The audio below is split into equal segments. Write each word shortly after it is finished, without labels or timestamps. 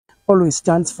always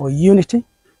stands for unity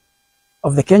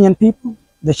of the Kenyan people.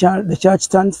 The church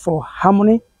stands for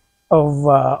harmony of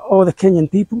all the Kenyan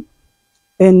people.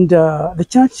 And the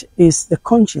church is the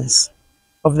conscience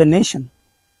of the nation.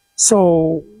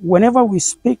 So whenever we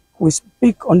speak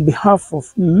on behalf of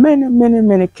many, many,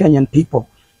 many Kenyan people,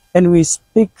 and we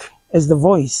speak as the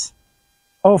voice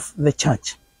of the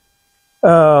church.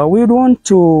 We would want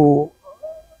to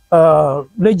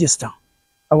register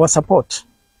our support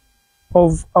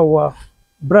of our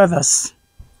brothers,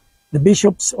 the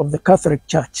bishops of the Catholic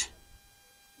Church.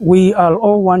 We are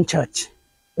all one church,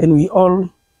 and we all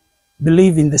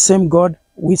believe in the same God.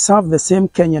 We serve the same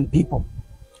Kenyan people.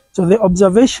 So the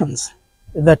observations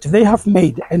that they have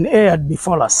made and aired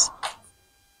before us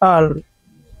are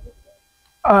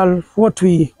what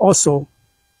we also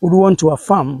would want to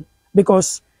affirm,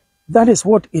 because that is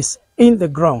what is in the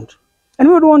ground. And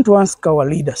we would want to ask our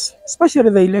leaders, especially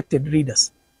the elected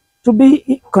leaders, to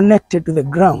be connected to the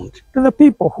ground, to the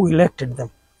people who elected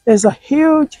them. There's a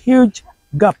huge, huge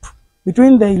gap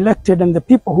between the elected and the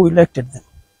people who elected them.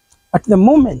 At the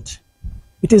moment,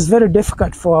 it is very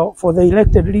difficult for the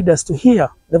elected leaders to hear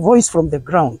the voice from the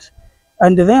ground.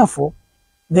 And therefore,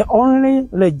 the only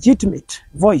legitimate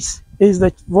voice is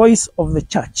the voice of the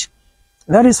church.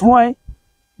 That is why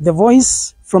the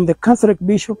voice from the Catholic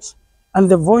bishops and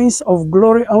the voice of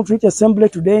Glory Outreach Assembly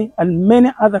today and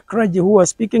many other clergy who are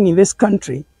speaking in this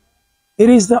country, it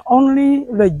is the only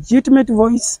legitimate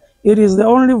voice. It is the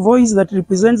only voice that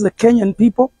represents the Kenyan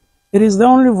people. It is the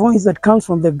only voice that comes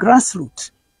from the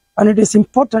grassroots. And it is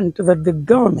important that the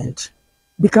government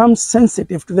becomes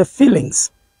sensitive to the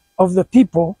feelings of the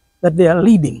people that they are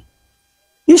leading.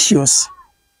 Issues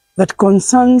that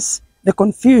concerns the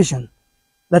confusion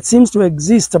that seems to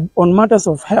exist on matters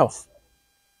of health,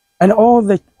 and all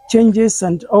the changes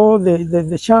and all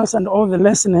the shares and all the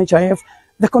less in HIF,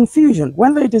 the confusion,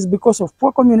 whether it is because of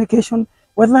poor communication,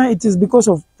 whether it is because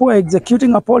of poor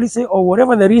executing a policy, or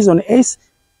whatever the reason is,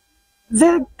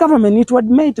 the government need to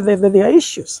admit that there are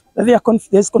issues, that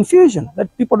there's confusion,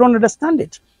 that people don't understand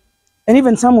it. And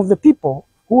even some of the people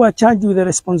who are charged with the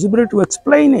responsibility to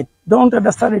explain it don't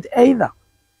understand it either.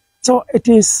 So it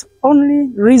is only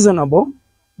reasonable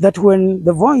that when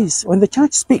the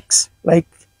church speaks, like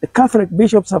the Catholic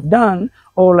bishops have done,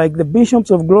 or like the bishops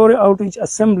of Glory Outreach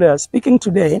Assembly are speaking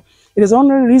today, it is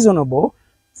only reasonable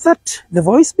that the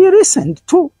voice be listened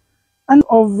to, and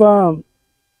of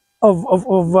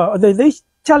the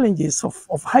challenges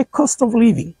of high cost of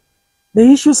living, the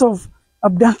issues of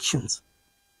abductions,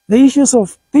 the issues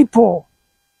of people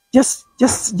just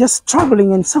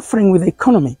struggling and suffering with the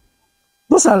economy.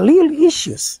 Those are real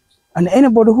issues, and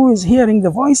anybody who is hearing the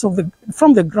voice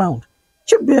from the ground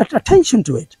should pay attention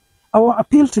to it. Our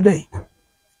appeal today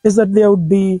is that there would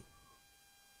be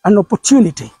an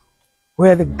opportunity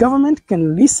where the government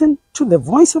can listen to the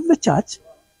voice of the church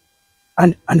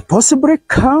and possibly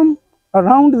come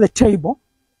around the table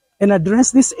and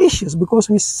address these issues, because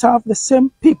we serve the same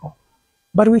people.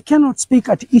 But we cannot speak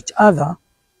at each other,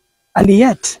 and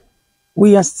yet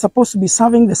we are supposed to be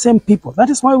serving the same people. That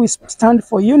is why we stand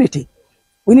for unity.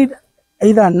 We need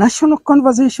either a national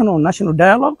conversation or national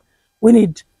dialogue. We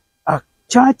need a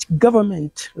church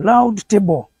government round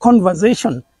table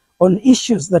conversation on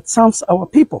issues that serves our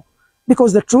people.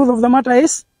 Because the truth of the matter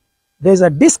is, there's a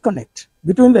disconnect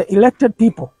between the elected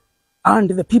people and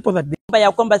the people that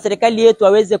ya kwamba serikali yetu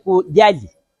waweze kujali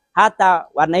hata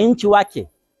wananchi wake,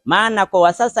 maana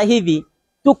kwa sasa hivi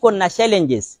tuko na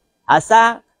challenges,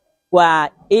 hasa kwa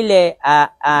ile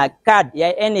card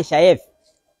ya NHIF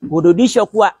kurudishwa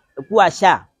kuwa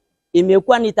SHA.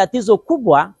 Imekuwa ni tatizo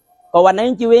kubwa kwa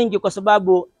wananchi wengi, kwa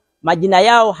sababu majina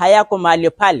yao hayako mahali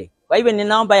pale. Kwa hivyo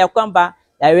ninaomba ya kwamba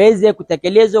yaweze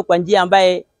kutekelezwa kwa njia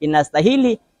ambaye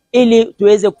inastahili, ili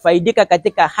tuweze kufaidika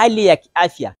katika hali ya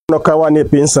kiafya. Nokawane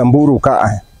pinsa mburu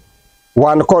ka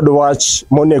wan kod wach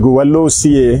monego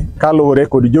walosie kalore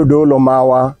kod jodolo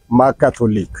mawa ma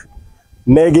Catholic.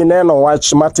 Negi neno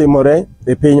wach matimore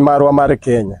e piny marwa mar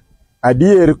Kenya.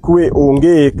 Adier kwe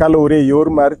onge kalore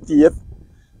yor mar thieth,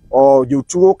 o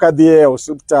jotuo kadhie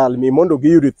osiptal mi mondo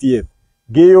giyud thieth.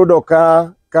 Giyudo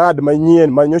ka kad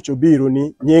manyien manyocho biro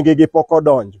ni nyinge gi pok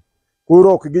odonjo.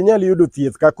 Koro ok ginyal yudo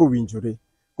thieth kaka owinjore.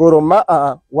 Koro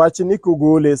wach ni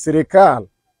kogole sirikal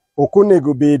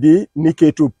okonego bedi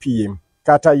niketo piem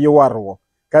kata ywarruok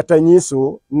kata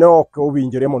nyiso ne ok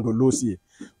owinjore mondo losie.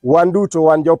 Wan duto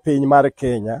wan jopiny mar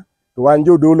Kenya, to wan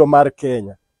jodolo mar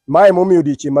Kenya. Mae momiyo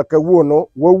odiochieng' ma kawuono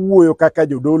wawuoyo kaka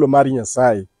jodolo mar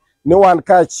Nyasaye. Ni wan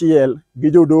kaachiel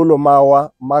gi jodolo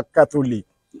mawa ma Catholic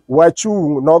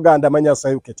wachung' n'oganda ma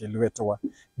Nyasaye oketo e lwetwa.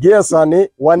 Gie sani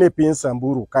wan e piny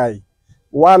Samburu kae.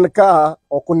 wan ka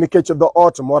ok nikech dho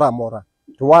ot mora mora,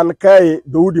 to wan kae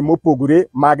dhoudi mopogore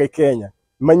mag Kenya,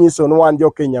 manyiso ni wan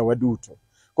jo Kenya waduto.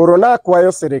 Koro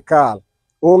nakwayo sirikal,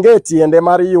 onge tiende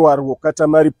mar ywaruok kata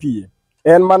mar pie,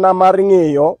 en mana mar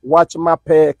ng'eyo wach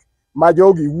mapek ma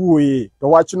jogi wuoye, to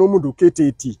wachno mondo kete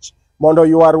e tich, mondo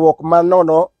ywaruok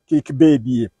manono kik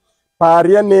bedie.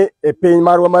 Parie ni e piny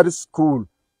marwa mar skul,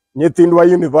 nyithindwa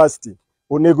university,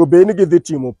 onego bed ni gidhi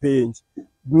timo penj.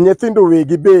 Nyithindo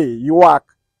wegi be ywak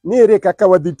ni ere kaka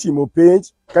wadhi timo penj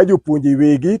ka jopuonje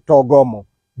wegi to gomo.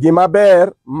 Gima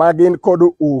ber ma gin kod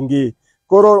onge.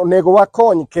 Koro onego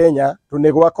wakony Kenya, to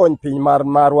onego wakony piny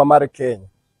marwa mar Kenya.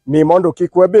 Mi mondo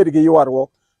kik wabed gi ywaruok,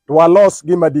 to walos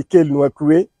gima dikelnwa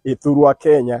kwe e thurwa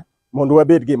Kenya, mondo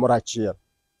wabed gimoro achiel.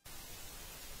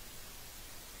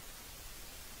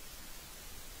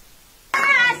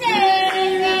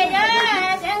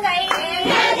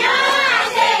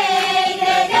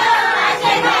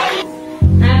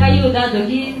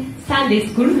 Sunday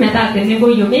school meta tengo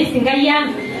yo me singaya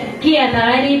kia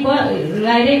tarari kwa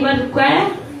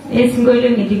singolo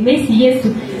ni Messi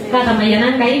Yesu kata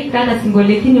mayana kai kata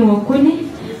singoletini wokuni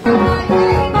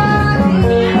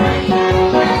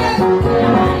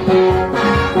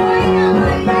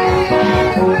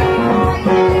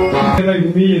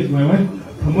me is my wife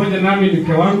pamoja nami ni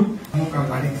mke wangu. Mungu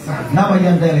abariki sana. Na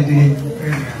bayandele tu.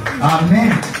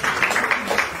 Amen.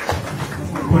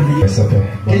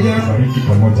 Bariki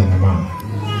pamoja na mama.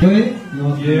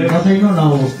 Sasa ino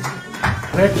nao.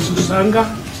 Retu Susanga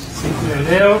siku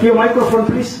ya leo. Hiyo microphone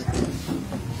please.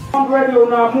 Radio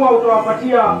unaamua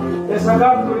utawapatia pesa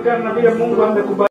ngapi kulingana na vile Mungu amekubariki.